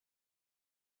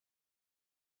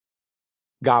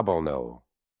Gobbleknoll.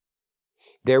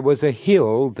 There was a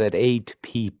hill that ate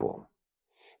people.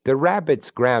 The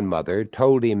rabbit's grandmother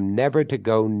told him never to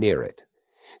go near it.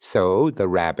 So the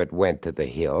rabbit went to the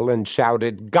hill and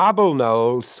shouted,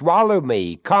 "Gobbleknoll, swallow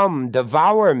me! Come,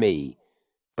 devour me!"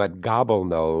 But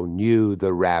Gobbleknoll knew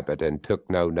the rabbit and took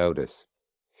no notice.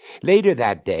 Later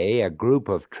that day, a group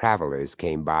of travelers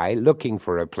came by, looking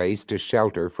for a place to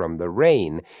shelter from the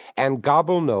rain, and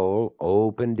Gobbleknoll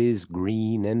opened his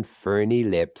green and ferny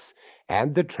lips,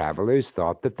 and the travelers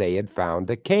thought that they had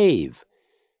found a cave.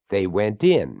 They went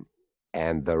in,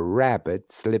 and the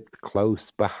rabbit slipped close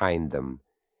behind them.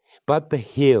 But the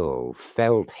hill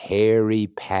felt hairy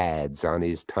pads on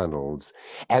his tunnels,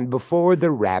 and before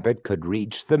the rabbit could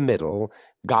reach the middle,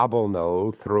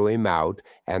 Gobbleknoll threw him out,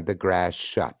 and the grass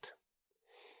shut.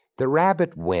 The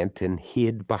rabbit went and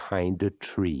hid behind a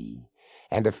tree,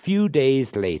 and a few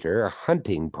days later a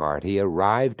hunting party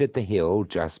arrived at the hill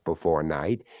just before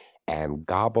night, and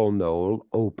Gobbleknoll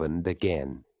opened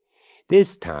again.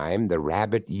 This time the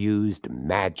rabbit used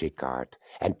magic art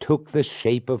and took the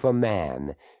shape of a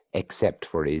man, except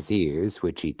for his ears,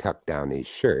 which he tucked down his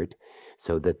shirt,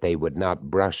 so that they would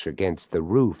not brush against the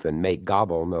roof and make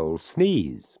Gobbleknoll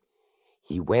sneeze.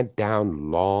 He went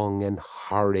down long and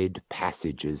horrid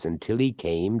passages until he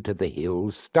came to the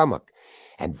hill's stomach,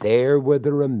 and there were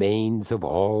the remains of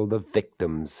all the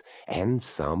victims, and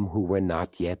some who were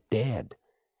not yet dead.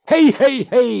 "Hey, hey,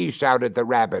 hey!" shouted the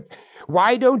rabbit.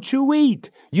 "Why don't you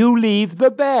eat? You leave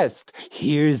the best.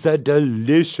 Here's a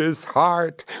delicious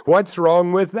heart. What's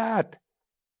wrong with that?"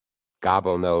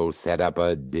 Gobbleknoll set up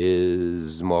a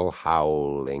dismal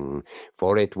howling,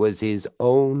 for it was his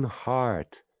own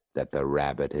heart that the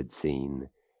rabbit had seen,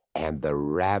 and the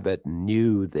rabbit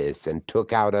knew this and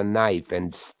took out a knife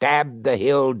and stabbed the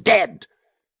hill dead.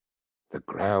 The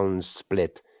ground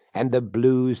split, and the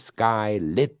blue sky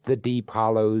lit the deep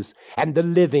hollows, and the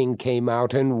living came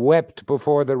out and wept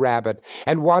before the rabbit,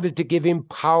 and wanted to give him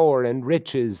power and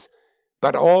riches.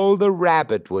 But all the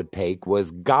rabbit would take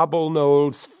was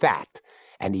Gobbleknoll's fat,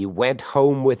 and he went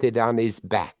home with it on his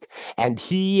back, and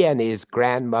he and his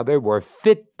grandmother were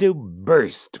fit to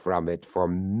burst from it for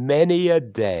many a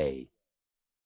day.